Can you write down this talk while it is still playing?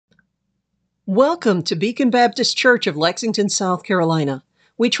Welcome to Beacon Baptist Church of Lexington, South Carolina.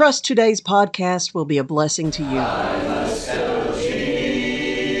 We trust today's podcast will be a blessing to you.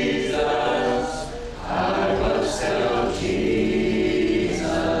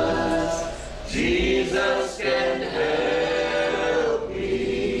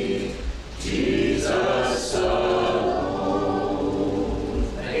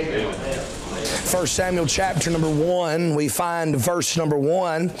 First Samuel chapter number 1, we find verse number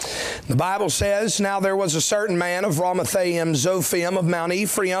 1. The Bible says, "Now there was a certain man of Ramathaim, Zophim of Mount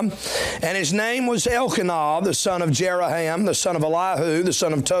Ephraim, and his name was Elkanah, the son of Jeraham, the son of Elihu, the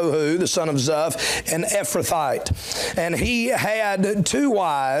son of Tohu, the son of Zuph, an Ephrathite. And he had 2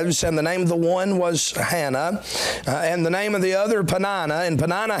 wives, and the name of the one was Hannah, and the name of the other Peninnah. And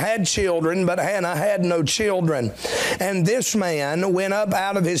Peninnah had children, but Hannah had no children. And this man went up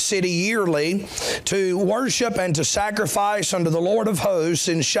out of his city yearly to worship and to sacrifice unto the Lord of hosts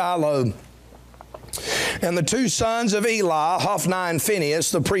in Shiloh. And the 2 sons of Eli, Hophni and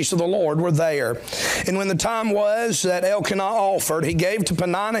Phinehas, the priests of the Lord, were there. And when the time was that Elkanah offered, he gave to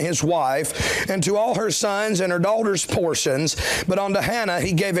Peninnah his wife, and to all her sons and her daughters portions. But unto Hannah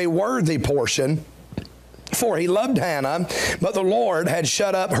he gave a worthy portion, for he loved Hannah, but the Lord had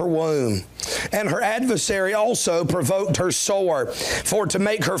shut up her womb. And her adversary also provoked her sore, for to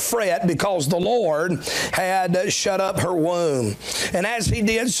make her fret, because the Lord had shut up her womb. And as he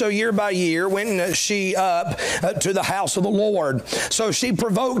did so year by year, went she up to the house of the Lord. So she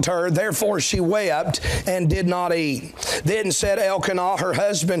provoked her, therefore she wept and did not eat. Then said Elkanah her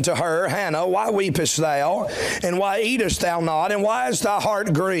husband to her, Hannah, why weepest thou? And why eatest thou not? And why is thy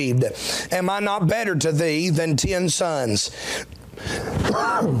heart grieved? Am I not better to thee than 10 sons?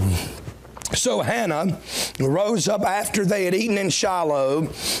 So Hannah rose up after they had eaten in Shiloh,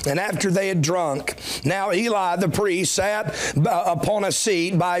 and after they had drunk. Now Eli the priest sat upon a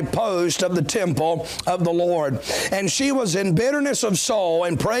seat by a post of the temple of the Lord. And she was in bitterness of soul,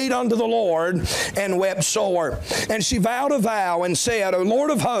 and prayed unto the Lord, and wept sore. And she vowed a vow, and said, O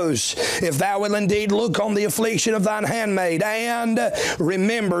Lord of hosts, if thou wilt indeed look on the affliction of thine handmaid, and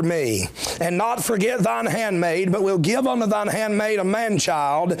remember me, and not forget thine handmaid, but will give unto thine handmaid a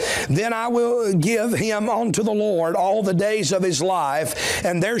man-child, then I will give him unto the Lord all the days of his life,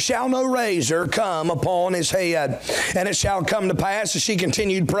 and there shall no razor come upon his head. And it shall come to pass, as she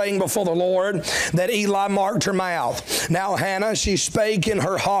continued praying before the Lord, that Eli marked her mouth. Now Hannah, she spake in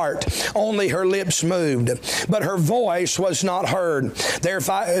her heart, only her lips moved, but her voice was not heard.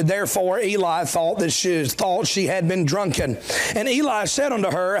 Therefore Eli thought that she had been drunken. And Eli said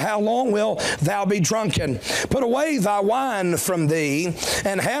unto her, How long wilt thou be drunken? Put away thy wine from thee.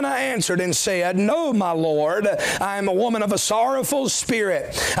 And Hannah answered and said, No, my Lord, I am a woman of a sorrowful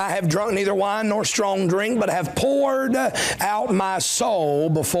spirit. I have drunk neither wine nor strong drink, but have poured out my soul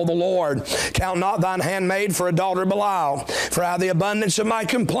before the Lord. Count not thine handmaid for a daughter of Belial, for out of the abundance of my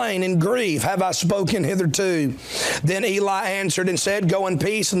complaint and grief have I spoken hitherto. Then Eli answered and said, Go in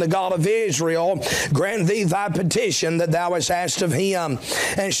peace, and the God of Israel grant thee thy petition that thou hast asked of him.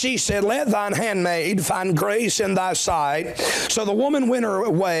 And she said, Let thine handmaid find grace in thy sight. So the woman went her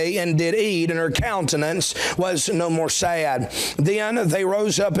way and did eat, and her countenance was no more sad. Then they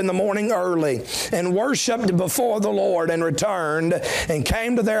rose up in the morning early, and worshipped before the Lord, and returned, and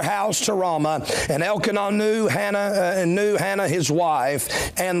came to their house to Ramah. And Elkanah knew Hannah his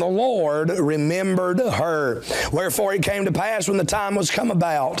wife, and the Lord remembered her. Wherefore it came to pass, when the time was come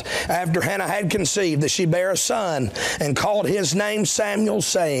about, after Hannah had conceived, that she bare a son, and called his name Samuel,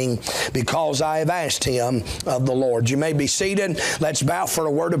 saying, Because I have asked him of the Lord. You may be seated. Let's bow for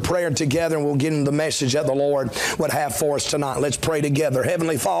a word of prayer together, and we'll get into the message that the Lord would have for us tonight. Let's pray together.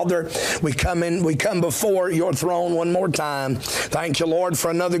 Heavenly Father, we come before your throne one more time. Thank you, Lord,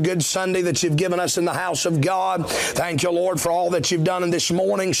 for another good Sunday that you've given us in the house of God. Thank you, Lord, for all that you've done in this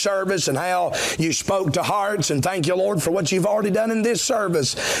morning service and how you spoke to hearts. And thank you, Lord, for what you've already done in this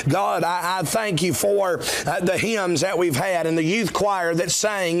service. God, I thank you for the hymns that we've had and the youth choir that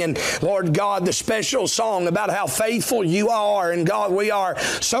sang. And Lord God, the special song about how faithful you are. And God, we are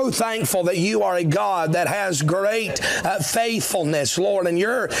so thankful that you are a God that has great faithfulness, Lord. And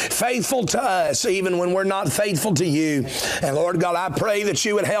you're faithful to us even when we're not faithful to you. And Lord God, I pray that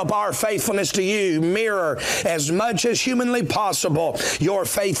you would help our faithfulness to you mirror as much as humanly possible your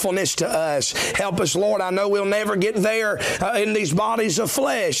faithfulness to us. Help us, Lord. I know we'll never get there in these bodies of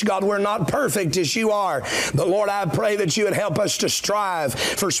flesh. God, we're not perfect as you are. But Lord, I pray that you would help us to strive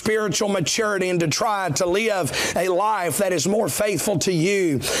for spiritual spiritual maturity and to try to live a life that is more faithful to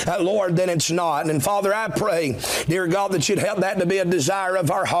you, Lord, than it's not. And Father, I pray, dear God, that you'd help that to be a desire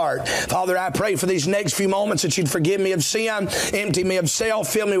of our heart. Father, I pray for these next few moments that you'd forgive me of sin, empty me of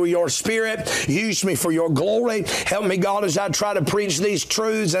self, fill me with your Spirit, use me for your glory. Help me, God, as I try to preach these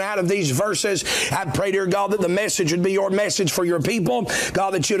truths and out of these verses, I pray, dear God, that the message would be your message for your people.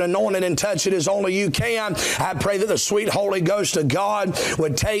 God, that you'd anoint it and touch it as only you can. I pray that the sweet Holy Ghost of God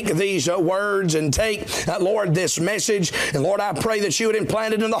would take these words and take, Lord, this message. And Lord, I pray that you would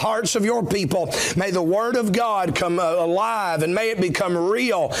implant it in the hearts of your people. May the Word of God come alive and may it become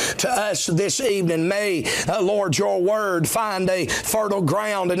real to us this evening. May, Lord, your Word find a fertile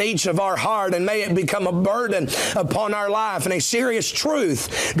ground in each of our heart, and may it become a burden upon our life and a serious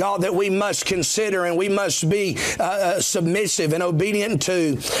truth, God, that we must consider and we must be submissive and obedient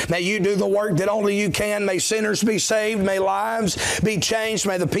to. May you do the work that only you can. May sinners be saved. May lives be changed.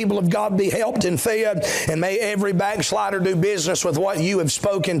 May the people of God be helped and fed. And may every backslider do business with what you have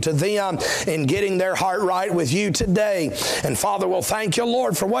spoken to them in getting their heart right with you today. And Father, we'll thank you,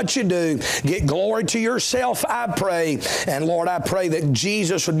 Lord, for what you do. Get glory to yourself, I pray. And Lord, I pray that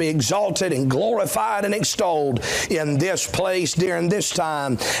Jesus would be exalted and glorified and extolled in this place during this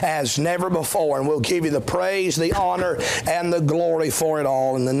time as never before. And we'll give you the praise, the honor, and the glory for it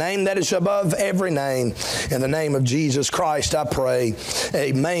all. In the name that is above every name, in the name of Jesus Christ, I pray.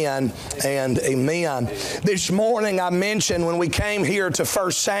 Amen and amen. This morning I mentioned when we came here to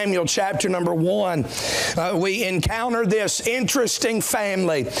 1 Samuel chapter number 1, we encountered this interesting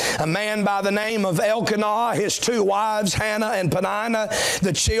family. A man by the name of Elkanah, his two wives, Hannah and Peninnah,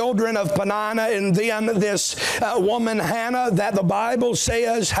 the children of Peninnah, and then this woman, Hannah, that the Bible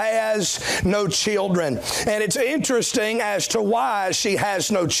says has no children. And it's interesting as to why she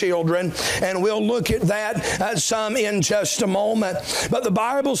has no children, and we'll look at that some in just a moment. But the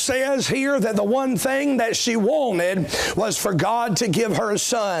Bible says here that the one thing that she wanted was for God to give her a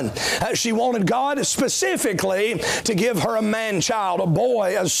son. She wanted God specifically to give her a man-child, a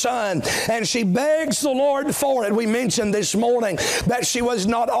boy, a son, and she begs the Lord for it. We mentioned this morning that she was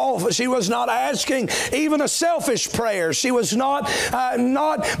not asking even a selfish prayer. She was not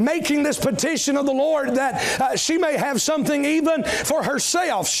making this petition of the Lord that she may have something even for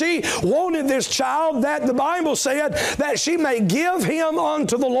herself. She wanted this child that the Bible said that she may give him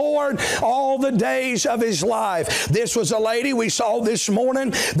unto the Lord all the days of his life. This was a lady we saw this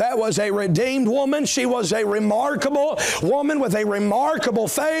morning that was a redeemed woman. She was a remarkable woman with a remarkable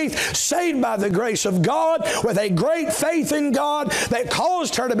faith, saved by the grace of God, with a great faith in God that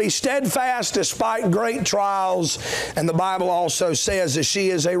caused her to be steadfast despite great trials. And the Bible also says that she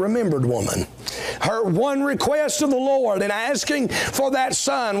is a remembered woman. Her one request of the Lord in asking for that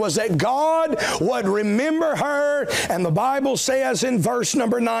son was that God would remember her. And the Bible says in verse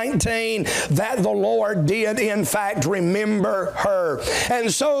number 19 that the Lord did in fact remember her.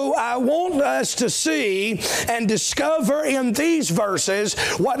 And so I want us to see and discover in these verses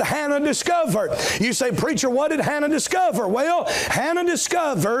what Hannah discovered. You say, preacher, what did Hannah discover? Well, Hannah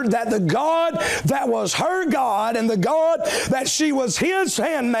discovered that the God that was her God and the God that she was his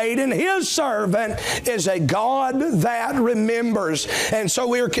handmaid and his servant is a God that remembers. And so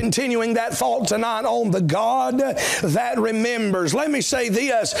we are continuing that thought tonight on the God that remembers. Let me say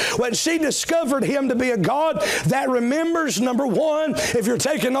this. When she discovered him to be a God that remembers, number one, if you're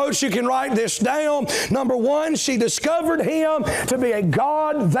taking notes, you can write this down. Number one, she discovered him to be a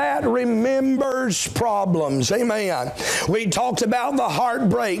God that remembers problems. Amen. We talked about the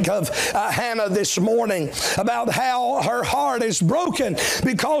heartbreak of Hannah this morning, about how her heart is broken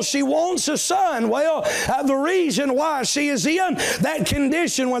because she wants a son. Well, the reason why she is in that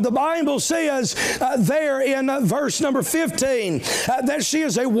condition, when the Bible says there in verse number 15 that she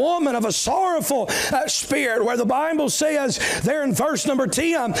is a woman of a sorrowful spirit, where the Bible says there in verse number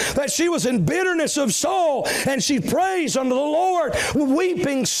 10 that she was in bitterness of soul and she prays unto the Lord,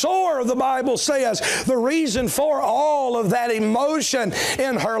 weeping sore, the Bible says. The reason for all of that emotion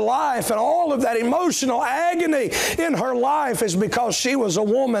in her life and all of that emotional agony in her life is because she was a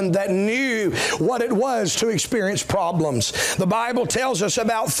woman that knew what it was to experience problems. The Bible tells us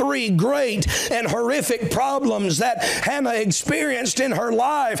about 3 great and horrific problems that Hannah experienced in her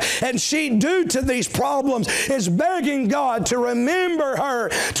life, and she, due to these problems, is begging God to remember her,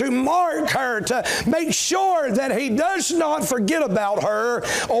 to mark her, to make sure that he does not forget about her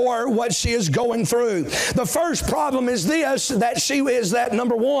or what she is going through. The first problem is this, that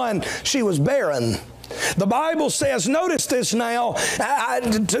number one, she was barren. The Bible says, notice this now,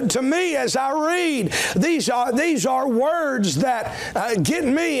 to me as I read, these are words that get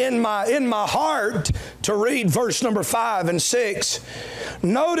me in my heart to read verse number 5 and 6.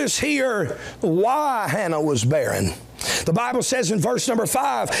 Notice here why Hannah was barren. The Bible says in verse number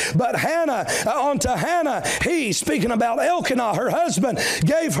 5, but unto Hannah, he, speaking about Elkanah, her husband,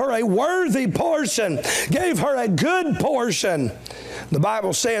 gave her a worthy portion, gave her a good portion. The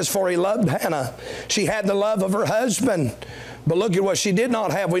Bible says, for he loved Hannah. She had the love of her husband. But look at what she did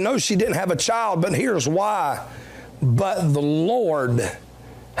not have. We know she didn't have a child, but here's why. But the Lord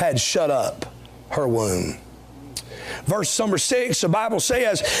had shut up her womb. Verse number 6, the Bible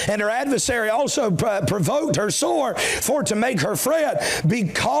says, and her adversary also provoked her sore for to make her fret,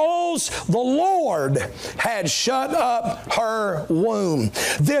 because the Lord had shut up her womb.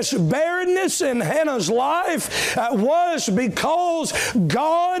 This barrenness in Hannah's life was because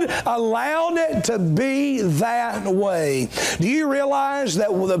God allowed it to be that way. Do you realize that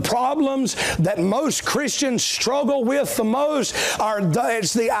the problems that most Christians struggle with the most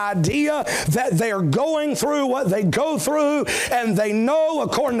it's the idea that they're going through what they go through, and they know,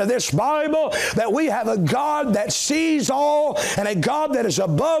 according to this Bible, that we have a God that sees all, and a God that is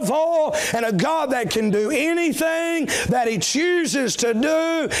above all, and a God that can do anything that He chooses to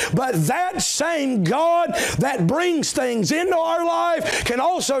do. But that same God that brings things into our life can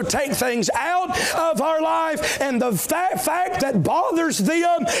also take things out of our life. And the fact that bothers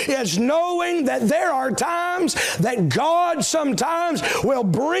them is knowing that there are times that God sometimes will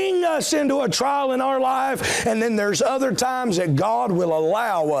bring us into a trial in our life, and then there's other times that God will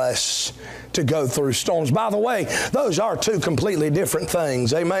allow us to go through storms. By the way, those are two completely different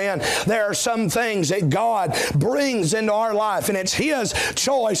things. Amen. There are some things that God brings into our life, and it's His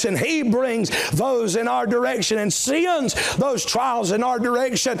choice, and He brings those in our direction and sends those trials in our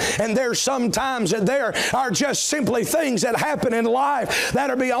direction. And there's some times that there are just simply things that happen in life that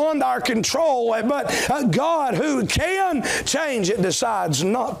are beyond our control, but God, who can change it, decides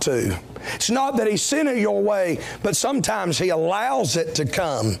not to. It's not that He sent it your way, but sometimes He allows it to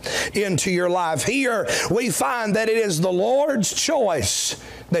come into your life. Here we find that it is the Lord's choice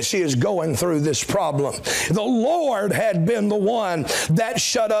that she is going through this problem. The Lord had been the one that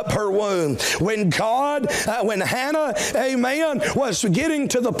shut up her womb. When Hannah, amen, was getting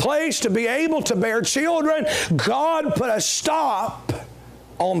to the place to be able to bear children, God put a stop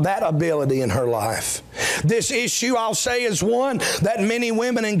on that ability in her life. This issue, I'll say, is one that many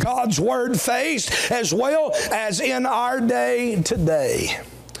women in God's Word faced, as well as in our day today.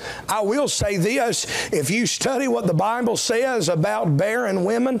 I will say this, if you study what the Bible says about barren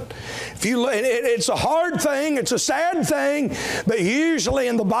women, it's a hard thing, it's a sad thing, but usually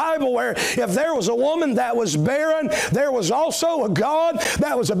in the Bible, where if there was a woman that was barren, there was also a God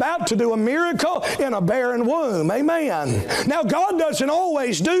that was about to do a miracle in a barren womb. Amen. Now, God doesn't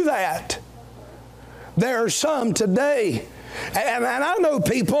always do that. There are some today. And I know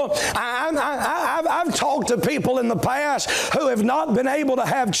people, I've talked to people in the past who have not been able to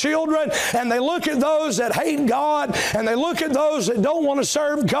have children, and they look at those that hate God, and they look at those that don't want to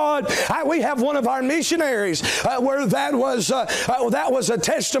serve God. We have one of our missionaries where that was a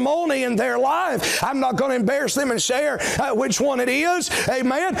testimony in their life. I'm not going to embarrass them and share which one it is,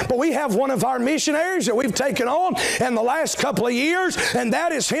 amen, but we have one of our missionaries that we've taken on in the last couple of years, and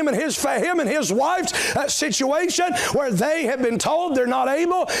that is him and his wife's situation, where they have been told they're not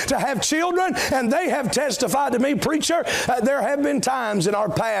able to have children, and they have testified to me, preacher, there have been times in our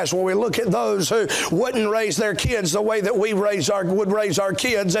past where we look at those who wouldn't raise their kids the way that we would raise our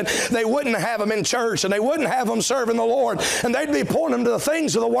kids, and they wouldn't have them in church, and they wouldn't have them serving the Lord, and they'd be pointing them to the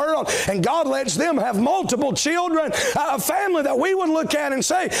things of the world, and God lets them have multiple children, a family that we would look at and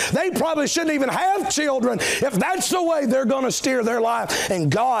say they probably shouldn't even have children if that's the way they're going to steer their life.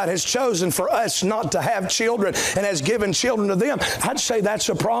 And God has chosen for us not to have children and has given children to them. I'd say that's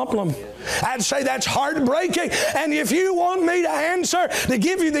a problem. I'd say that's heartbreaking. And if you want me to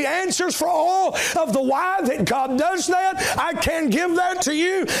give you the answers for all of the why that God does that, I can give that to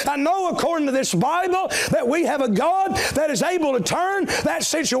you. I know, according to this Bible, that we have a God that is able to turn that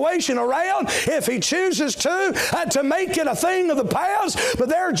situation around if He chooses to make it a thing of the past. But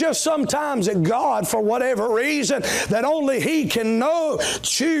there are just some times that God, for whatever reason that only He can know,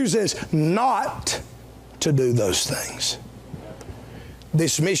 chooses not to do those things.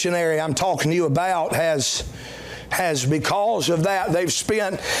 This missionary I'm talking to you about has because of that, they've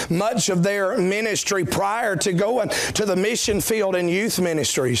spent much of their ministry prior to going to the mission field in youth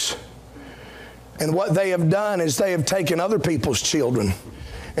ministries. And what they have done is they have taken other people's children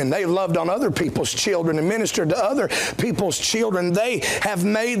And they loved on other people's children and ministered to other people's children. They have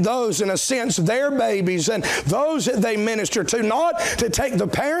made those, in a sense, their babies and those that they minister to, not to take the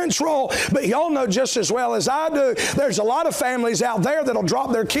parents' role. But y'all know just as well as I do, there's a lot of families out there that'll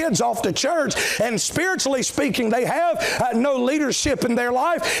drop their kids off to church, and spiritually speaking, they have no leadership in their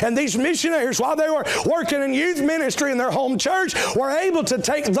life. And these missionaries, while they were working in youth ministry in their home church, were able to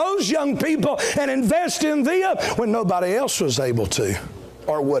take those young people and invest in them when nobody else was able to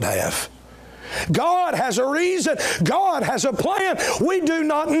or would have. God has a reason. God has a plan. We do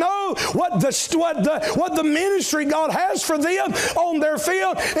not know what the ministry God has for them on their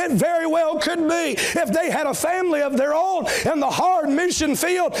field. It very well could be, if they had a family of their own in the hard mission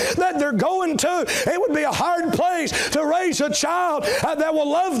field that they're going to, it would be a hard place to raise a child that will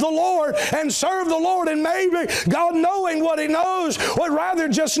love the Lord and serve the Lord. And maybe God, knowing what He knows, would rather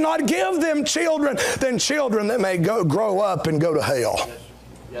just not give them children than children that may grow up and go to hell.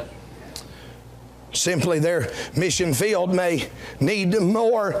 Simply, their mission field may need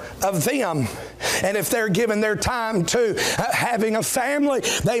more of them. And if they're given their time to having a family,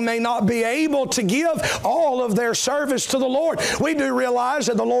 they may not be able to give all of their service to the Lord. We do realize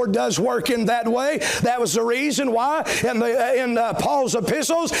that the Lord does work in that way. That was the reason why in Paul's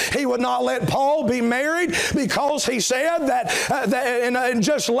epistles, he would not let Paul be married, because he said that in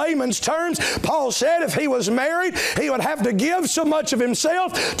just layman's terms, Paul said if he was married, he would have to give so much of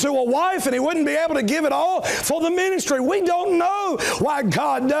himself to a wife, and he wouldn't be able to give it all for the ministry. We don't know why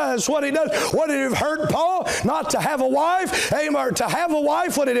God does what He does. Would it have hurt Paul not to have a wife? Or to have a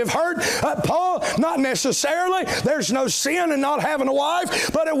wife, would it have hurt Paul? Not necessarily. There's no sin in not having a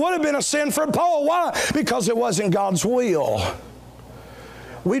wife, but it would have been a sin for Paul. Why? Because it wasn't God's will.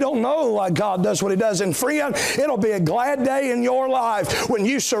 We don't know why God does what He does. And friend, it'll be a glad day in your life when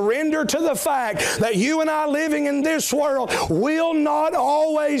you surrender to the fact that you and I living in this world will not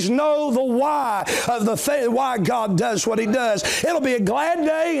always know the why of why God does what He does. It'll be a glad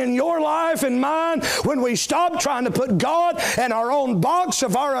day in your life and mine when we stop trying to put God in our own box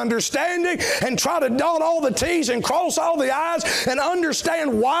of our understanding and try to dot all the T's and cross all the I's and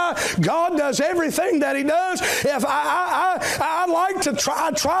understand why God does everything that He does. If I like to try,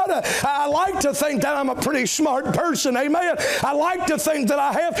 I like to think that I'm a pretty smart person, amen. I like to think that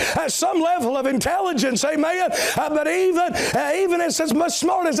I have some level of intelligence, amen. But even as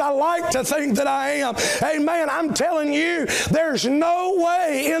smart as I like to think that I am, amen, I'm telling you, there's no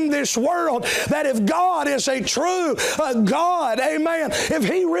way in this world that if God is a true God, amen, if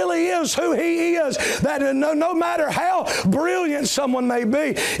He really is who He is, that no matter how brilliant someone may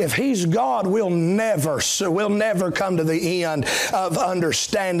be, if He's God, we'll never come to the end of understanding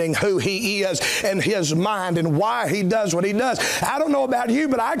who He is and His mind and why He does what He does. I don't know about you,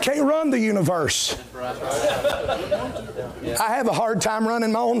 but I can't run the universe. I have a hard time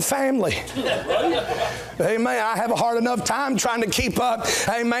running my own family. Amen. I have a hard enough time trying to keep up,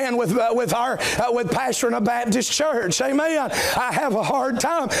 amen, with pastor in a Baptist church. Amen. I have a hard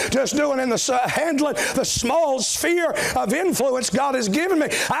time just handling the small sphere of influence God has given me.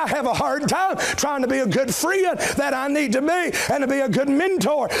 I have a hard time trying to be a good friend that I need to be and to be a good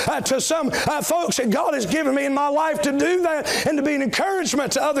mentor to some folks that God has given me in my life to do that and to be an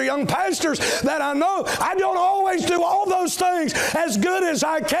encouragement to other young pastors that I know. I don't always do all those things as good as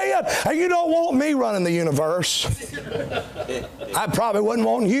I can. And you don't want me running the universe. I probably wouldn't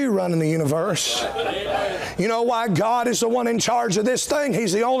want you running the universe. You know why? God is the one in charge of this thing.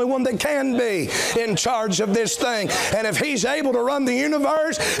 He's the only one that can be in charge of this thing. And if He's able to run the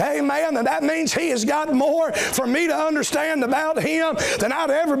universe, amen, then that means He has got more for me to understand about Him than I'd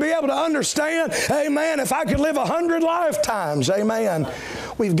ever be able to understand. Amen. If I could live 100 lifetimes, amen.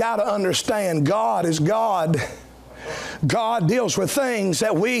 We've got to understand God is God. God deals with things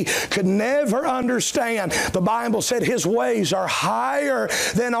that we could never understand. The Bible said His ways are higher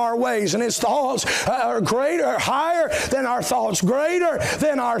than our ways, and His thoughts are greater, higher than our thoughts, greater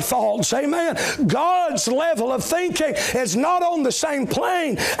than our thoughts. Amen. God's level of thinking is not on the same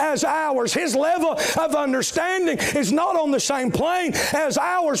plane as ours. His level of understanding is not on the same plane as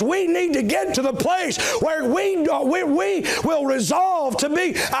ours. We need to get to the place where we will resolve to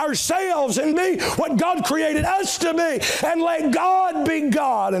be ourselves and be what God created us to be, and let God be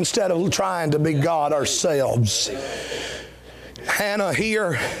God instead of trying to be God ourselves. Hannah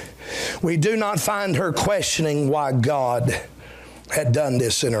here, we do not find her questioning why God had done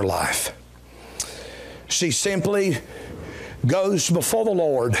this in her life. She simply goes before the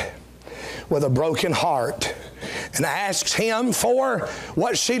Lord with a broken heart and asks Him for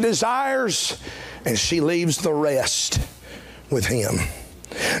what she desires, and she leaves the rest with Him.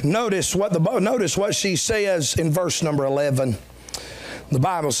 Notice what she says in verse number 11. The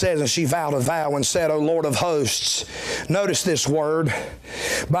Bible says, and she vowed a vow and said, O Lord of hosts. Notice this word.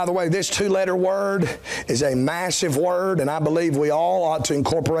 By the way, this two-letter word is a massive word, and I believe we all ought to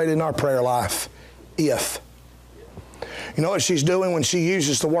incorporate it in our prayer life. If. You know what she's doing when she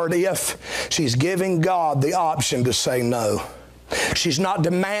uses the word if? She's giving God the option to say no. She's not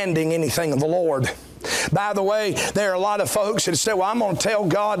demanding anything of the Lord. By the way, there are a lot of folks that say, well, I'm going to tell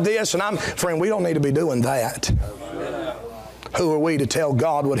God this, and friend, we don't need to be doing that. Who are we to tell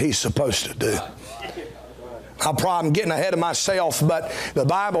God what He's supposed to do? I'm getting ahead of myself, but the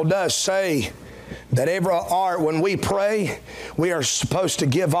Bible does say that when we pray, we are supposed to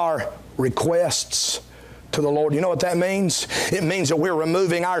give our requests to the Lord. You know what that means? It means that we're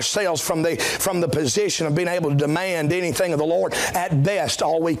removing ourselves from the position of being able to demand anything of the Lord. At best,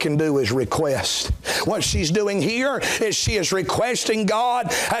 all we can do is request. What she's doing here is she is requesting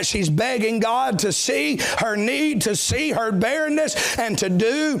God. She's begging God to see her need, to see her barrenness, and to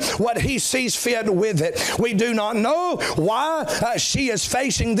do what He sees fit with it. We do not know why she is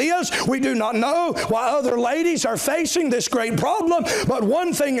facing this. We do not know why other ladies are facing this great problem. But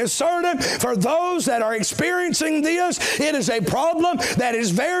one thing is certain, for those that are experiencing this, it is a problem that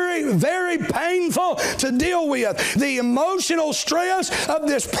is very, very painful to deal with. The emotional stress of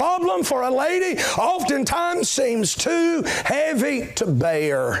this problem for a lady oftentimes seems too heavy to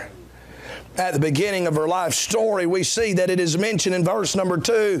bear. At the beginning of her life story, we see that it is mentioned in verse number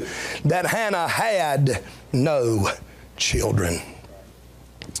 2 that Hannah had no children.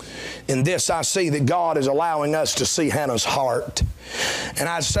 In this, I see that God is allowing us to see Hannah's heart. And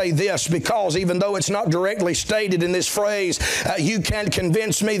I say this because even though it's not directly stated in this phrase, you can't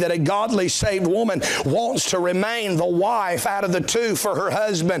convince me that a godly saved woman wants to remain the wife out of the two for her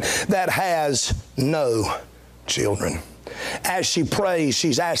husband that has no children. As she prays,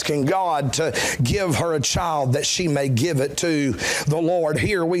 she's asking God to give her a child that she may give it to the Lord.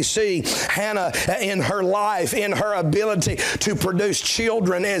 Here we see Hannah in her life, in her ability to produce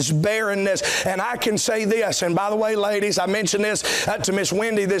children is barrenness. And I can say this, and by the way, ladies, I mentioned this to Miss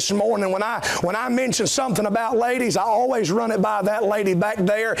Wendy this morning. When I mention something about ladies, I always run it by that lady back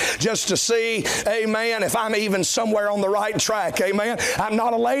there just to see, amen, if I'm even somewhere on the right track, amen. I'm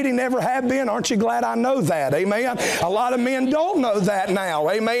not a lady, never have been. Aren't you glad I know that, amen? A lot of men don't know that now,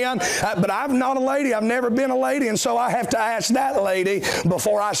 amen. But I'm not a lady. I've never been a lady, and so I have to ask that lady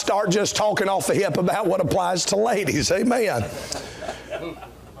before I start just talking off the hip about what applies to ladies, amen.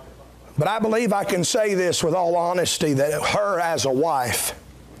 But I believe I can say this with all honesty, that her as a wife,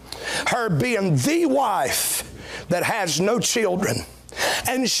 her being the wife that has no children,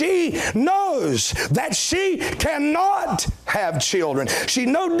 and she knows that she cannot have children. She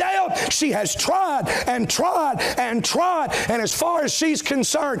no doubt she has tried and tried and tried, and as far as she's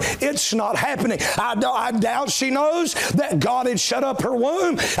concerned, it's not happening. I doubt she knows that God had shut up her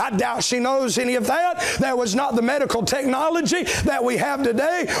womb. I doubt she knows any of that. There was not the medical technology that we have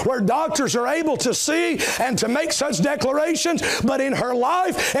today where doctors are able to see and to make such declarations. But in her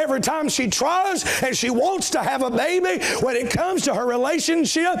life, every time she tries and she wants to have a baby, when it comes to her relationship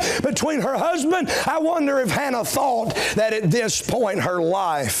between her husband, I wonder if Hannah thought that at this point her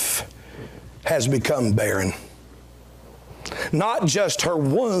life has become barren. Not just her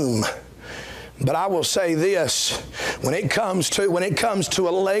womb, but I will say this, when it comes to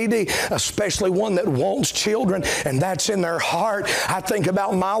a lady, especially one that wants children, and that's in their heart, I think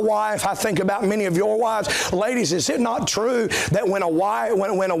about my wife, I think about many of your wives. Ladies, is it not true that when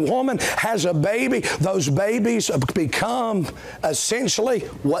a woman has a baby, those babies become essentially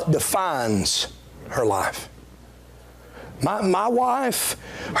what defines her life? My wife,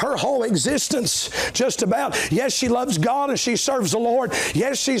 her whole existence, just about, yes, she loves God and she serves the Lord.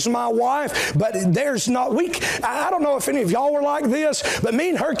 Yes, she's my wife, but I don't know if any of y'all were like this, but me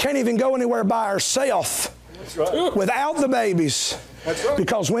and her can't even go anywhere by ourselves without the babies. That's right.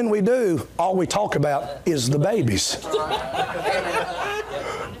 Because when we do, all we talk about is the babies.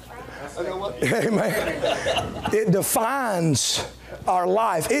 Amen. It defines our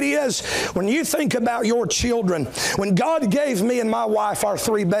life. It is, when you think about your children, when God gave me and my wife our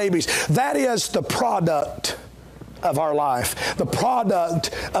 3 babies, that is the product of our life, the product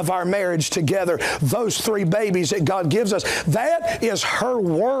of our marriage together. Those 3 babies that God gives us, that is her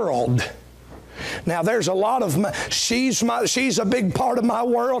world. Now, there's a lot of, she's a big part of my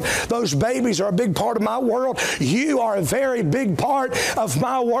world. Those babies are a big part of my world. You are a very big part of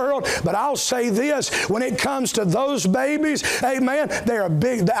my world. But I'll say this, when it comes to those babies, amen, they're a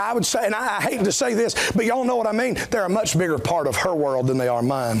big, I would say, and I hate to say this, but y'all know what I mean, they're a much bigger part of her world than they are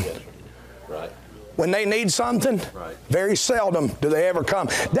mine. Right. When they need something, very seldom do they ever come,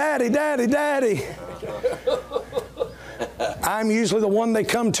 Daddy, Daddy, Daddy. I'm usually the one they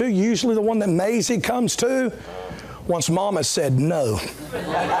come to, usually the one that Maisie comes to. Once Mama said no.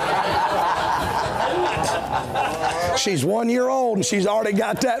 She's 1 year old and she's already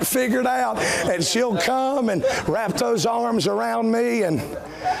got that figured out. And she'll come and wrap those arms around me, and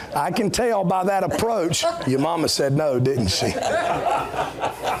I can tell by that approach, your mama said no, didn't she?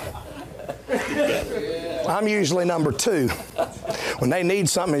 I'm usually number 2. When they need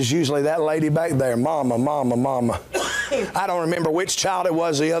something, it's usually that lady back there, mama, mama, mama. I don't remember which child it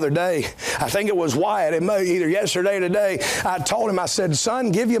was the other day. I think it was Wyatt. It may either yesterday or today. I told him, I said,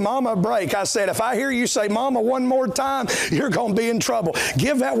 son, give your mama a break. I said, if I hear you say mama one more time, you're going to be in trouble.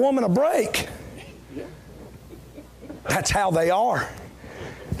 Give that woman a break. That's how they are.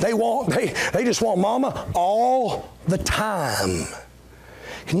 They just want mama all the time.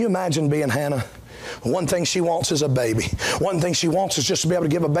 Can you imagine being Hannah? One thing she wants is a baby. One thing she wants is just to be able to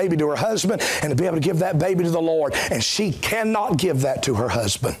give a baby to her husband and to be able to give that baby to the Lord. And she cannot give that to her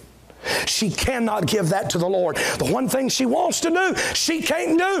husband. She cannot give that to the Lord. The one thing she wants to do, she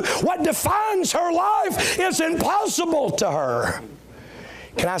can't do. What defines her life is impossible to her.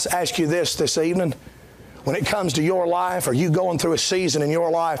 Can I ask you this evening? When it comes to your life, are you going through a season in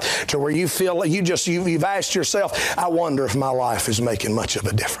your life to where you feel like you've asked yourself, I wonder if my life is making much of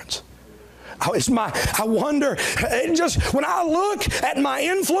a difference? I wonder, just when I look at my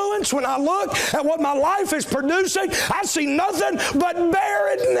influence, when I look at what my life is producing, I see nothing but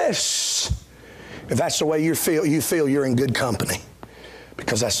barrenness. If that's the way you feel you're in good company,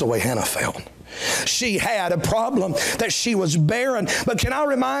 because that's the way Hannah felt. She had a problem that she was barren. But can I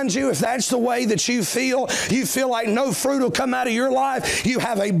remind you, if that's the way that you feel like no fruit will come out of your life, you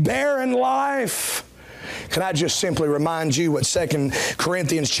have a barren life. Can I just simply remind you what 2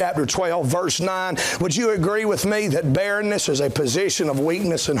 Corinthians chapter 12, verse 9, would you agree with me that barrenness is a position of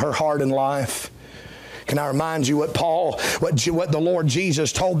weakness in her heart and life? Can I remind you what the Lord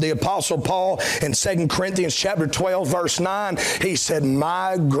Jesus told the Apostle Paul in 2 Corinthians chapter 12, verse 9? He said,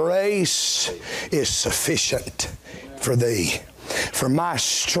 my grace is sufficient for thee. For my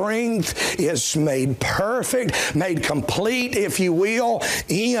strength is made perfect, made complete, if you will,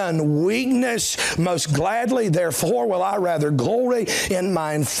 in weakness. Most gladly, therefore, will I rather glory in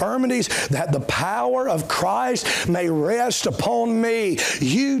my infirmities, that the power of Christ may rest upon me.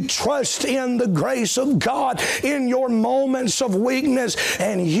 You trust in the grace of God in your moments of weakness,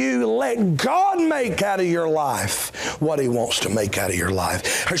 and you let God make out of your life what He wants to make out of your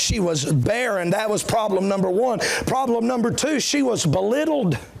life. She was barren. That was problem number 1. Problem number 2, she was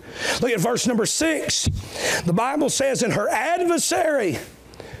belittled. Look at verse number 6. The Bible says, in her adversary,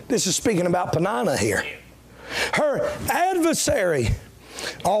 this is speaking about Peninnah here, her adversary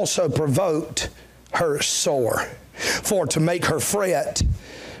also provoked her sore, for to make her fret,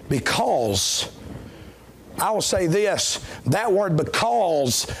 because, I will say this, that word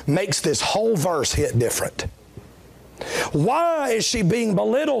because makes this whole verse hit different. Why is she being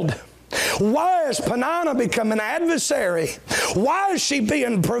belittled? Why has Peninnah become an adversary? Why is she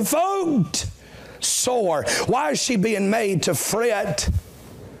being provoked sore? Why is she being made to fret?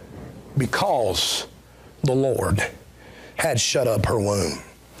 Because the Lord had shut up her womb.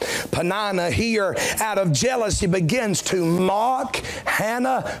 Peninnah here, out of jealousy, begins to mock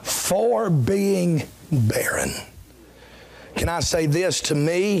Hannah for being barren. Can I say this? To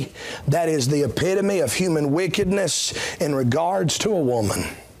me, that is the epitome of human wickedness in regards to a woman.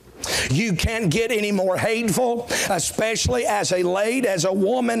 You can't get any more hateful, especially as a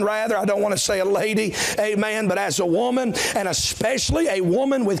woman, rather. I don't want to say a lady, amen, but as a woman, and especially a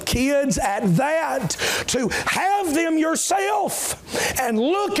woman with kids at that, to have them yourself and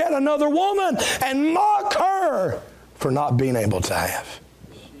look at another woman and mock her for not being able to have.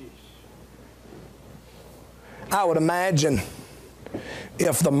 I would imagine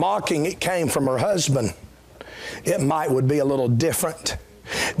if the mocking came from her husband, it would be a little different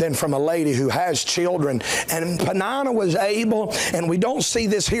than from a lady who has children. And Peninnah was able, and we don't see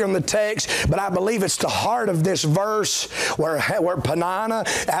this here in the text, but I believe it's the heart of this verse where Peninnah,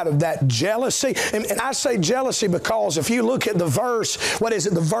 out of that jealousy, and I say jealousy because if you look at the verse, what is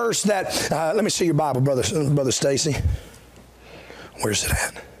it? The verse that, let me see your Bible, Brother Stacy. Where's it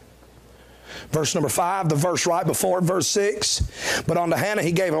at? Verse number 5, the verse right before verse 6. But unto Hannah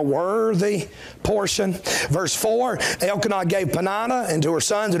he gave a worthy portion. Verse 4, Elkanah gave Peninnah and to her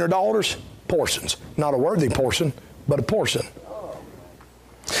sons and her daughters portions. Not a worthy portion, but a portion.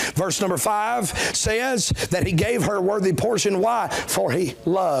 Verse number 5 says that he gave her a worthy portion. Why? For he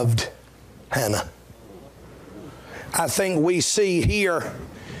loved Hannah. I think we see here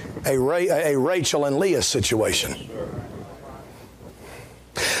a Rachel and Leah situation.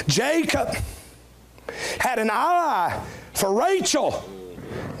 Jacob had an eye for Rachel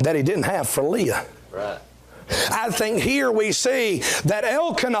that he didn't have for Leah. Right. I think here we see that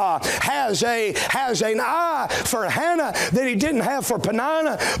Elkanah has an eye for Hannah that he didn't have for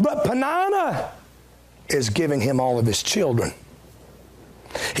Peninnah, but Peninnah is giving him all of his children.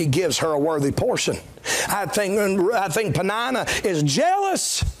 He gives her a worthy portion. I think Peninnah is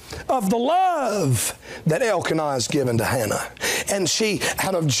jealous of the love that Elkanah has given to Hannah. And she,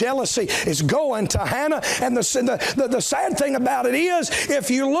 out of jealousy, is going to Hannah. And the sad thing about it is, if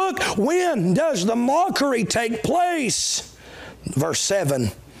you look, when does the mockery take place? Verse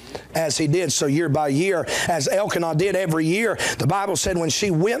 7, as he did so year by year, as Elkanah did every year, the Bible said when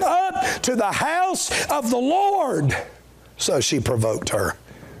she went up to the house of the Lord, so she provoked her.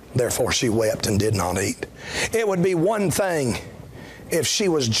 Therefore she wept and did not eat. It would be one thing if she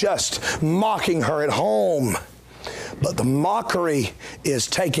was just mocking her at home. But the mockery is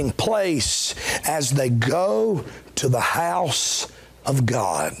taking place as they go to the house of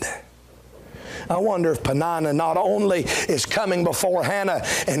God. I wonder if Peninnah not only is coming before Hannah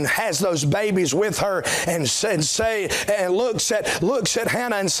and has those babies with her and looks at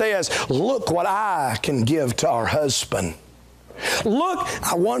Hannah and says, look what I can give to our husband. Look,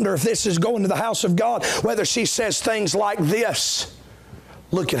 I wonder if this is going to the house of God, whether she says things like this.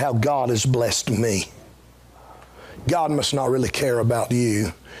 Look at how God has blessed me. God must not really care about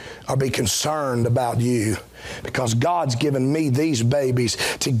you or be concerned about you, because God's given me these babies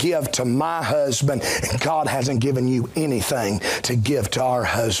to give to my husband, and God hasn't given you anything to give to our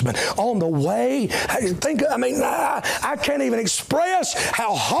husband. On the way, I can't even express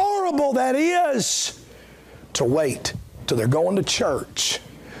how horrible that is to wait till they're going to church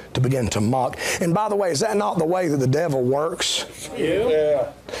to begin to mock. And by the way, is that not the way that the devil works?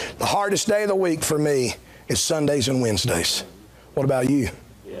 Yeah. The hardest day of the week for me is Sundays and Wednesdays. What about you?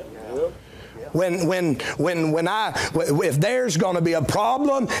 Yeah. If there's going to be a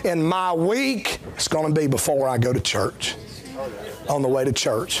problem in my week, it's going to be before I go to church, on the way to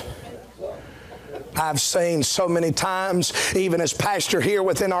church. I've seen so many times, even as pastor here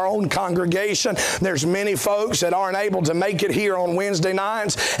within our own congregation, there's many folks that aren't able to make it here on Wednesday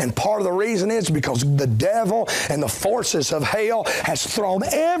nights, and part of the reason is because the devil and the forces of hell has thrown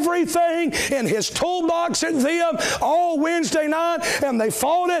everything in his toolbox at them all Wednesday night, and they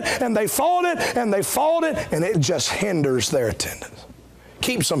fought it, and they fought it, and they fought it, and it just hinders their attendance.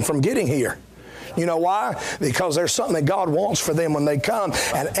 Keeps them from getting here. You know why? Because there's something that God wants for them when they come.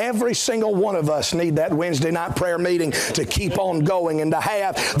 And every single one of us need that Wednesday night prayer meeting to keep on going and to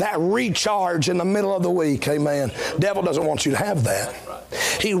have that recharge in the middle of the week. Amen. Devil doesn't want you to have that.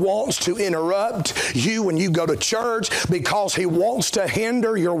 He wants to interrupt you when you go to church because he wants to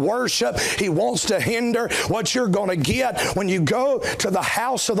hinder your worship. He wants to hinder what you're going to get when you go to the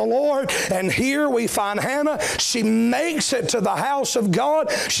house of the Lord. And here we find Hannah. She makes it to the house of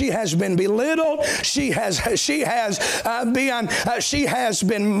God. She has been belittled. She has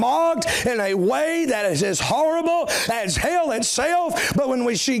been mocked in a way that is as horrible as hell itself. But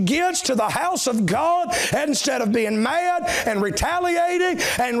when she gets to the house of God, instead of being mad and retaliating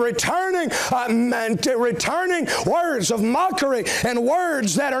and returning words of mockery and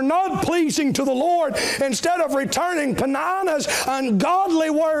words that are not pleasing to the Lord, instead of returning Peninnah's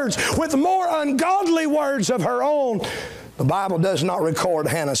ungodly words with more ungodly words of her own, the Bible does not record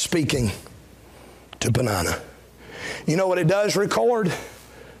Hannah speaking to Peninnah. You know what it does record?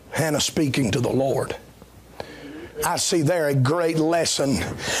 Hannah speaking to the Lord. I see there a great lesson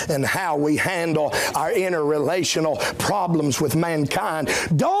in how we handle our interrelational problems with mankind.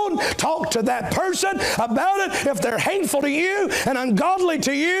 Don't talk to that person about it. If they're hateful to you and ungodly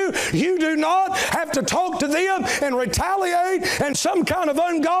to you, you do not have to talk to them and retaliate in some kind of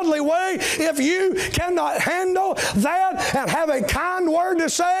ungodly way. If you cannot handle that and have a kind word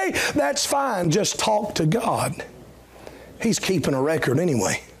to say, that's fine. Just talk to God. He's keeping a record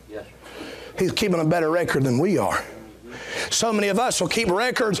anyway. He's keeping a better record than we are. So many of us will keep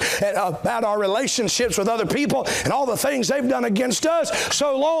records about our relationships with other people and all the things they've done against us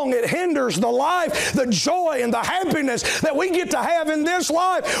so long it hinders the life, the joy, and the happiness that we get to have in this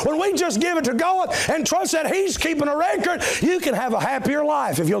life. When we just give it to God and trust that He's keeping a record, you can have a happier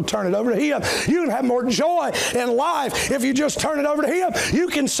life if you'll turn it over to Him. You can have more joy in life if you just turn it over to Him. You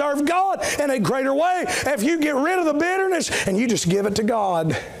can serve God in a greater way if you get rid of the bitterness and you just give it to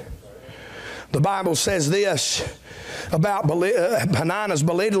God. The Bible says this about Peninnah's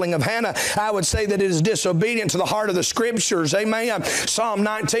belittling of Hannah. I would say that it is disobedient to the heart of the Scriptures. Amen. Psalm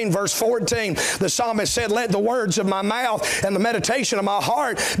 19 verse 14, the psalmist said, let the words of my mouth and the meditation of my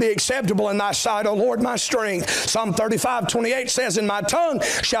heart be acceptable in thy sight, O Lord, my strength. Psalm 35 28 says, and my tongue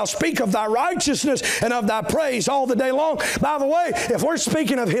shall speak of thy righteousness and of thy praise all the day long. By the way, if we're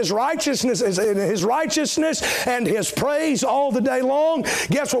speaking of His righteousness and His praise all the day long,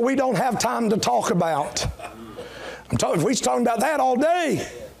 guess what we don't have time to talk about? If we're talking about that all day,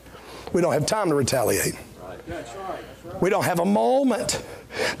 we don't have time to retaliate. We don't have a moment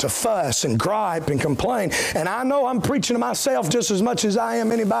to fuss and gripe and complain. And I know I'm preaching to myself just as much as I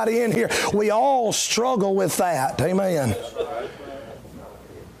am anybody in here. We all struggle with that. Amen.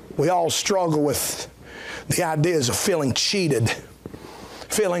 We all struggle with the ideas of feeling cheated,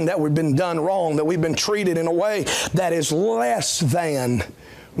 feeling that we've been done wrong, that we've been treated in a way that is less than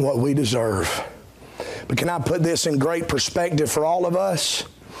what we deserve. But can I put this in great perspective for all of us?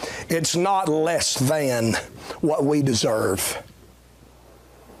 It's not less than what we deserve.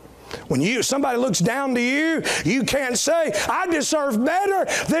 When somebody looks down to you, you can't say, I deserve better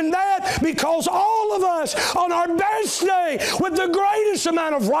than that, because all of us on our best day with the greatest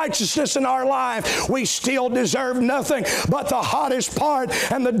amount of righteousness in our life, we still deserve nothing but the hottest part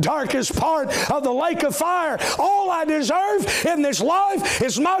and the darkest part of the lake of fire. All I deserve in this life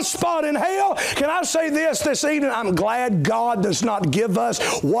is my spot in hell. Can I say this evening? I'm glad God does not give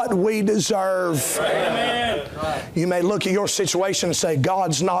us what we deserve. Amen. You may look at your situation and say,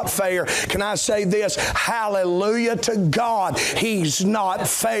 God's not fair. Can I say this? Hallelujah to God. He's not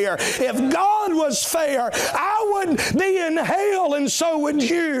fair. If God was fair, I would be in hell, and so would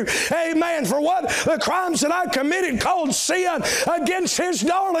you. Amen. For what? The crimes that I committed called sin against His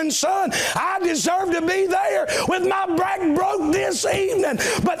darling Son. I deserve to be there with my back broke this evening.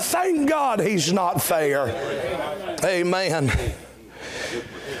 But thank God He's not fair. Amen.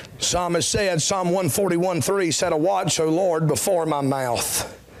 Psalmist said, Psalm 141:3 said, a watch, O Lord, before my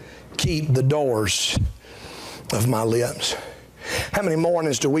mouth. Keep the doors of my lips. How many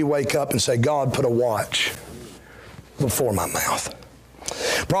mornings do we wake up and say, God, put a watch before my mouth?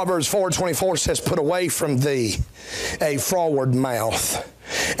 Proverbs 4:24 says, put away from thee a froward mouth,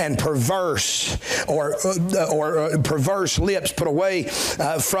 and perverse lips. Put away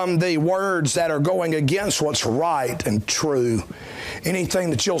from thee words that are going against what's right and true. Anything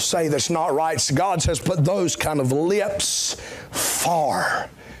that you'll say that's not right, God says, put those kind of lips far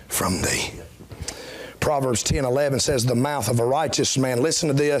from thee. Proverbs 10:11 says, the mouth of a righteous man, listen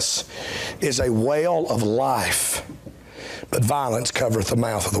to this, is a well of life, but violence covereth the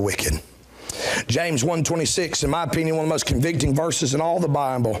mouth of the wicked. James 1:26, in my opinion, one of the most convicting verses in all the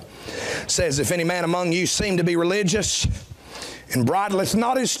Bible, says, if any man among you seem to be religious and bridleth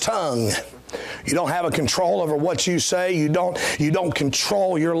not his tongue. You don't have a control over what you say. You don't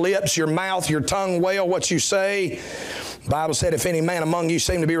control your lips, your mouth, your tongue well, what you say. The Bible said, if any man among you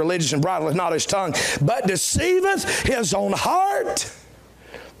seem to be religious and bridleth not his tongue, but deceiveth his own heart,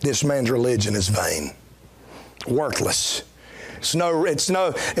 this man's religion is vain, worthless. It's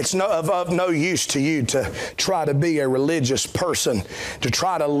of no use to you to try to be a religious person, to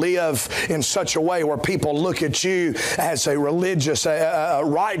try to live in such a way where people look at you as a religious, a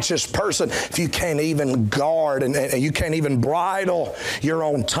righteous person, if you can't even guard and you can't even bridle your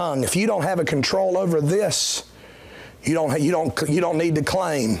own tongue. If you don't have a control over this, you don't need to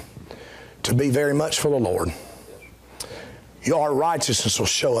claim to be very much for the Lord. Your righteousness will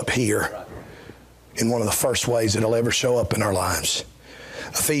show up here in one of the first ways it'll ever show up in our lives.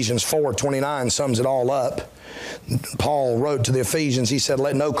 Ephesians 4:29 sums it all up. Paul wrote to the Ephesians, he said,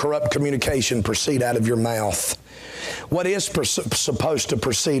 let no corrupt communication proceed out of your mouth. What is supposed to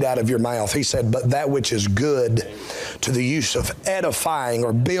proceed out of your mouth? He said, but that which is good to the use of edifying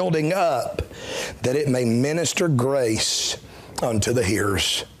or building up, that it may minister grace unto the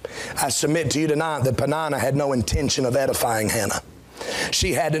hearers. I submit to you tonight that Peninnah had no intention of edifying Hannah.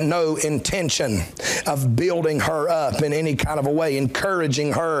 She had no intention of building her up in any kind of a way,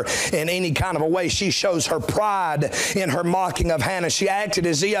 encouraging her in any kind of a way. She shows her pride in her mocking of Hannah. She acted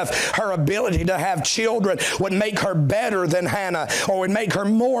as if her ability to have children would make her better than Hannah, or would make her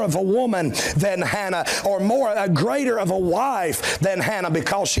more of a woman than Hannah, or a greater of a wife than Hannah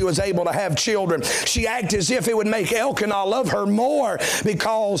because she was able to have children. She acted as if it would make Elkanah love her more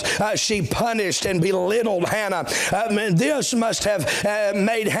because she punished and belittled Hannah. This must have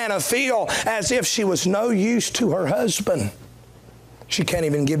made Hannah feel as if she was no use to her husband. She can't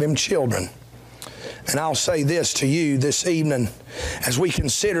even give him children. And I'll say this to you this evening. As we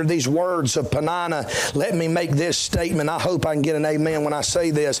consider these words of Peninnah, let me make this statement. I hope I can get an amen when I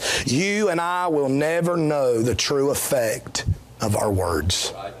say this. You and I will never know the true effect of our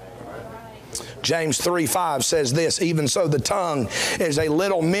words. James 3:5 says this, even so the tongue is a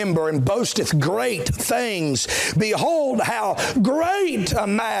little member and boasteth great things. Behold how great a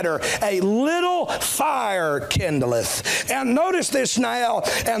matter a little fire kindleth. And notice this now,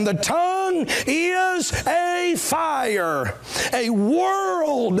 and the tongue is a fire, a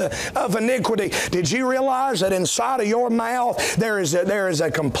world of iniquity. Did you realize that inside of your mouth there's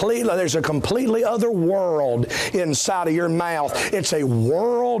a completely other world inside of your mouth? It's a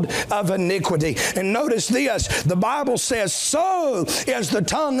world of iniquity. And notice this, the Bible says, so is the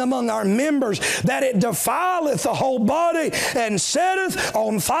tongue among our members, that it defileth the whole body, and setteth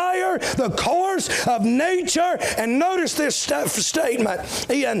on fire the course of nature. And notice this statement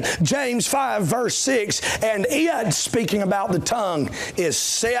in James 5 verse 6, and it, speaking about the tongue, is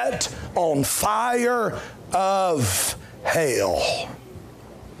set on fire of hell.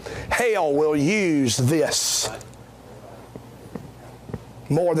 Hell will use this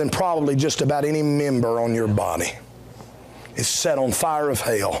more than probably just about any member on your body. It's set on fire of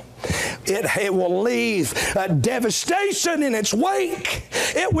hell. It will leave devastation in its wake.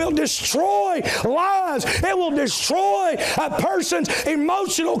 It will destroy lives. It will destroy a person's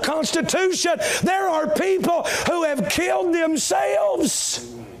emotional constitution. There are people who have killed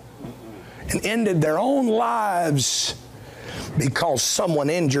themselves and ended their own lives because someone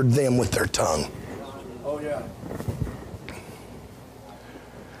injured them with their tongue. Oh, yeah.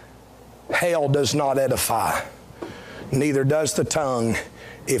 Hell does not edify, neither does the tongue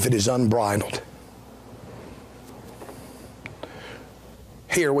if it is unbridled.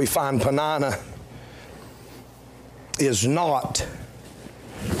 Here we find Peninnah is not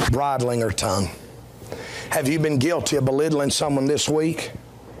bridling her tongue. Have you been guilty of belittling someone this week?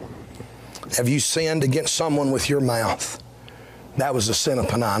 Have you sinned against someone with your mouth? That was the sin of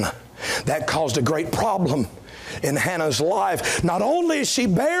Peninnah. That caused a great problem in Hannah's life. Not only is she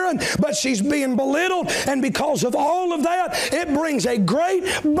barren, but she's being belittled, and because of all of that, it brings a great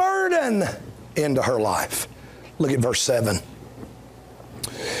burden into her life. Look at verse 7.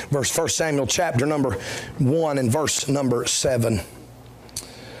 1 Samuel chapter number 1 and verse number 7.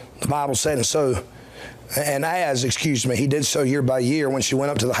 The Bible said, he did so year by year when she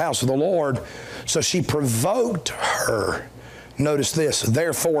went up to the house of the Lord. So she provoked her. Notice this,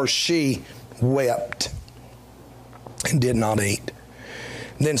 therefore she wept and did not eat.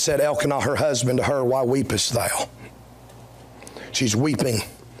 Then said Elkanah her husband to her, why weepest thou? She's weeping.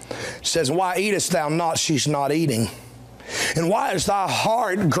 She says, why eatest thou not? She's not eating. And why is thy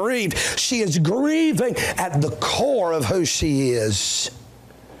heart grieved? She is grieving at the core of who she is.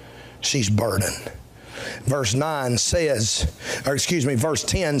 She's burdened. Verse 10 says,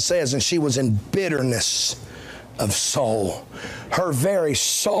 and she was in bitterness of soul. Her very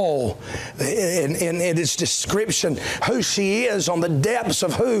soul, in its description, who she is, on the depths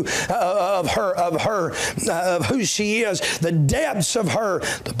of who she is, the depths of her,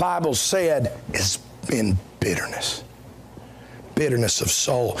 the Bible said, is in bitterness. Bitterness of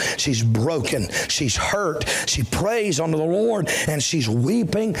soul. She's broken. She's hurt. She prays unto the Lord, and she's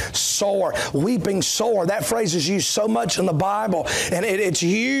weeping sore. Weeping sore. That phrase is used so much in the Bible, and it's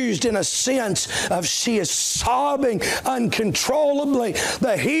used in a sense of she is sobbing uncontrollably.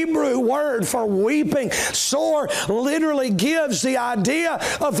 The Hebrew word for weeping sore literally gives the idea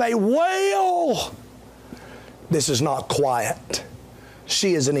of a wail. This is not quiet.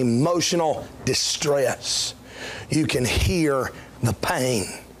 She is in emotional distress. You can hear the pain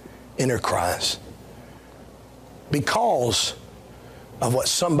in her cries because of what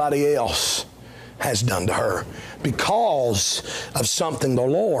somebody else has done to her, because of something the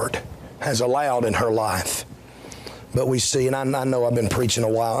Lord has allowed in her life. But we see, and I know I've been preaching a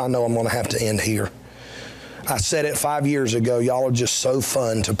while, I know I'm going to have to end here. I said it 5 years ago, y'all are just so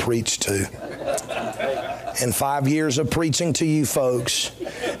fun to preach to. And 5 years of preaching to you folks,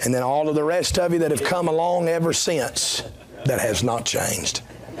 and then all of the rest of you that have come along ever since, that has not changed.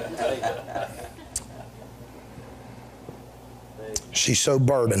 She's so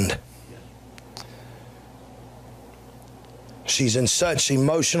burdened. She's in such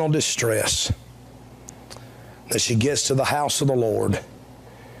emotional distress that she gets to the house of the Lord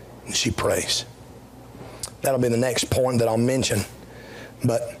and she prays. That'll be the next point that I'll mention.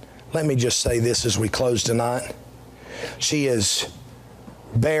 But let me just say this as we close tonight. She is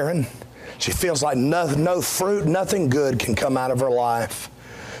barren. She feels like no fruit, nothing good can come out of her life.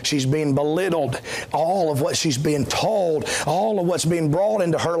 She's being belittled. All of what she's being told, all of what's being brought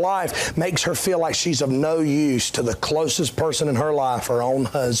into her life makes her feel like she's of no use to the closest person in her life, her own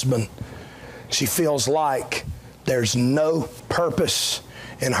husband. She feels like there's no purpose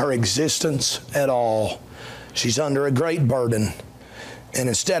in her existence at all. She's under a great burden. And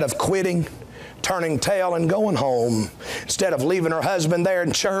instead of quitting, turning tail and going home, instead of leaving her husband there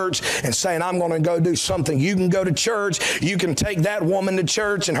in church and saying, I'm going to go do something, you can go to church, you can take that woman to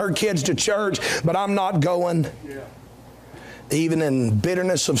church and her kids to church, but I'm not going. Yeah. Even in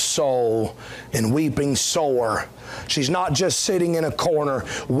bitterness of soul and weeping sore, she's not just sitting in a corner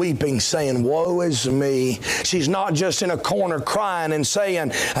weeping, saying, woe is me. She's not just in a corner crying and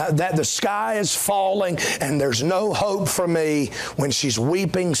saying that the sky is falling and there's no hope for me. When she's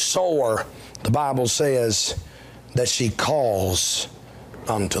weeping sore, the Bible says that she calls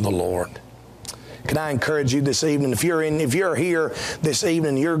unto the Lord. Can I encourage you this evening, if you're here this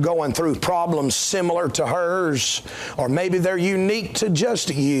evening, you're going through problems similar to hers, or maybe they're unique to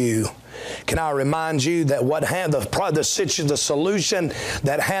just you, can I remind you that the solution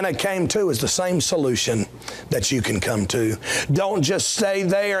that Hannah came to is the same solution that you can come to. Don't just stay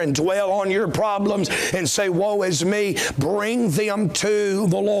there and dwell on your problems and say, woe is me. Bring them to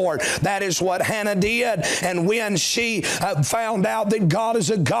the Lord. That is what Hannah did. And when she found out that God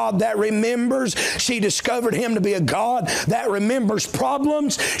is a God that remembers, she discovered Him to be a God that remembers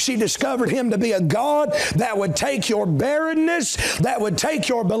problems. She discovered Him to be a God that would take your barrenness, that would take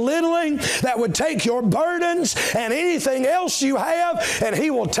your belittling, that would take your burdens and anything else you have, and He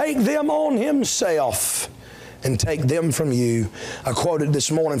will take them on Himself and take them from you. I quoted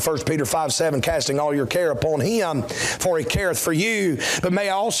this morning 1 Peter 5:7, casting all your care upon Him, for He careth for you. But may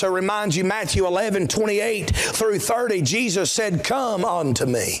I also remind you, Matthew 11:28 through 30, Jesus said, come unto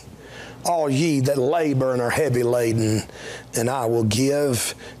me, all ye that labor and are heavy laden, and I will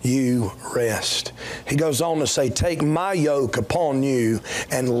give you rest. He goes on to say, take my yoke upon you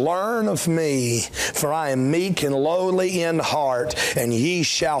and learn of me, for I am meek and lowly in heart, and ye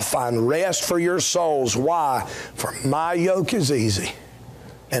shall find rest for your souls. Why? For my yoke is easy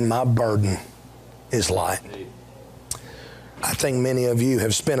and my burden is light. I think many of you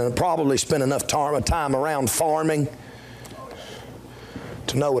have probably spent enough time around farming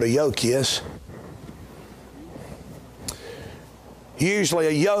to know what a yoke is. Usually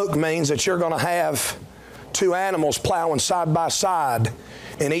a yoke means that you're going to have two animals plowing side by side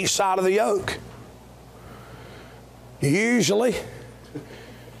in each side of the yoke. Usually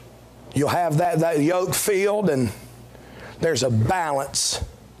you'll have that yoke field, and there's a balance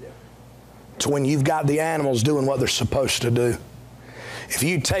to when you've got the animals doing what they're supposed to do. If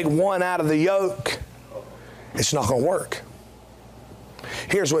you take one out of the yoke, it's not going to work.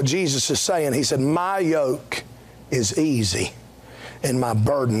 Here's what Jesus is saying. He said, my yoke is easy and my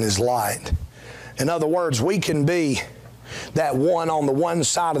burden is light. In other words, we can be that one on the one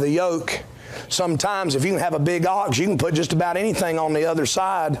side of the yoke. Sometimes if you can have a big ox, you can put just about anything on the other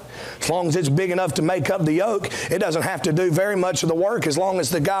side. As long as it's big enough to make up the yoke, it doesn't have to do very much of the work as long as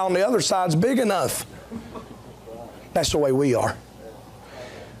the guy on the other side's big enough. That's the way we are.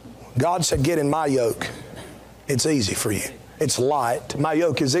 God said, get in my yoke. It's easy for you. It's light. My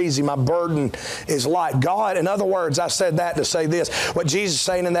yoke is easy. My burden is light. God, in other words, I said that to say this. What Jesus is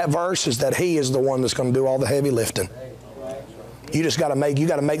saying in that verse is that He is the one that's going to do all the heavy lifting. You just got to make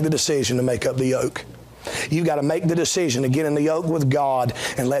the decision to make up the yoke. You've got to make the decision to get in the yoke with God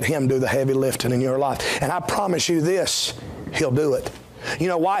and let Him do the heavy lifting in your life. And I promise you this, He'll do it. You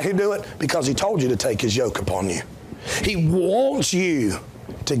know why He'll do it? Because He told you to take His yoke upon you. He wants you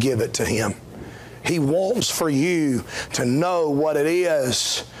to give it to Him. He wants for you to know what it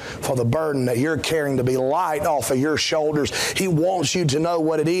is for the burden that you're carrying to be light off of your shoulders. He wants you to know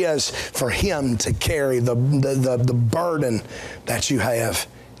what it is for Him to carry the burden that you have.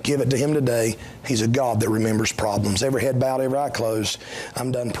 Give it to Him today. He's a God that remembers problems. Every head bowed, every eye closed.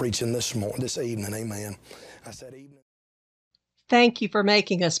 I'm done preaching this evening. Amen. I said evening. Thank you for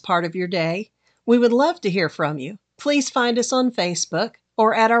making us part of your day. We would love to hear from you. Please find us on Facebook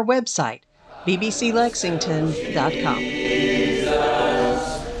or at our website, bbclexington.com.